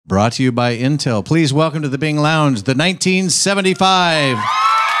Brought to you by Intel. Please welcome to the Bing Lounge, the 1975.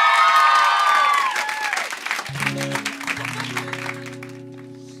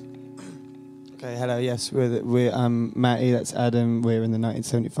 Okay, hello, yes, we're Matty, that's Adam, we're in the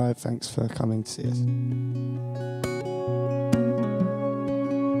 1975. Thanks for coming to see us.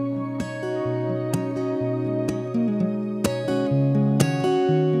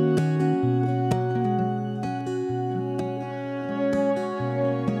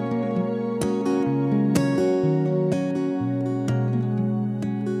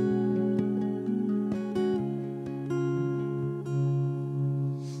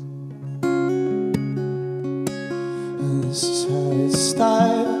 This is how it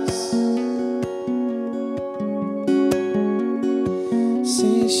starts.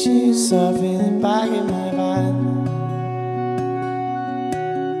 See shoes off in the back of my van.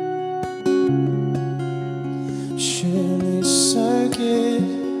 Surely so good.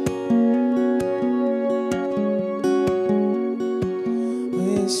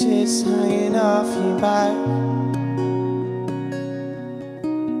 With shit's hanging off your back.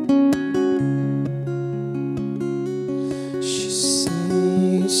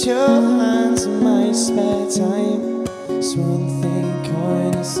 Your hands in my spare time. It's one thing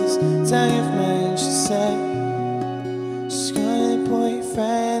kindness is time of man, she said. She's got a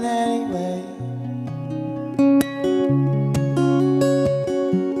boyfriend anyway.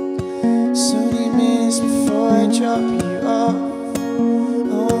 So many minutes before I drop you off,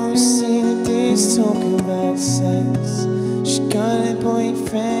 all we see the dudes talk about sex. She's got a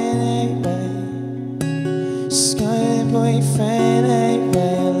boyfriend anyway. She's got a boyfriend anyway.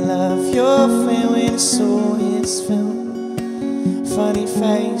 Your friend when I saw his film. Funny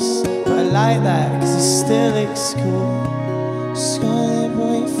face, but I like that cause he still looks cool. She's got a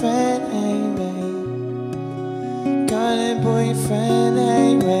boyfriend anyway. Got a boyfriend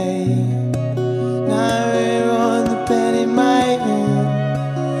anyway. Now we're on the bed in my room,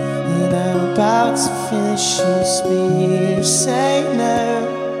 and I'm about to finish shoes, but you say no.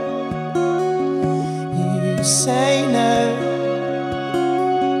 You say no.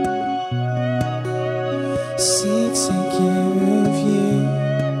 See, take care of you.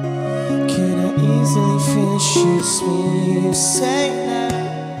 Could I easily finish shoes when you say no?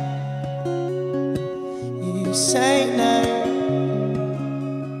 You say no.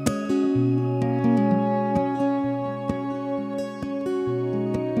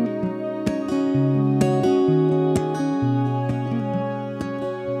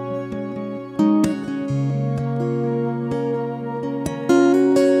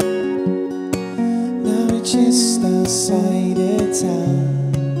 Just outside of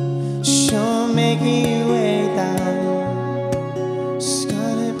town, sure making your way down. She's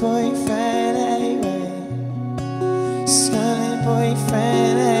got a boyfriend anyway. She's got a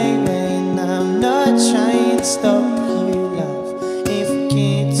boyfriend anyway. And I'm not trying to stop you, love. If we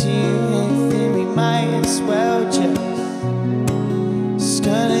can't do anything, we might as well just. She's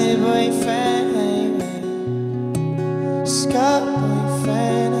got a boyfriend anyway. She's got a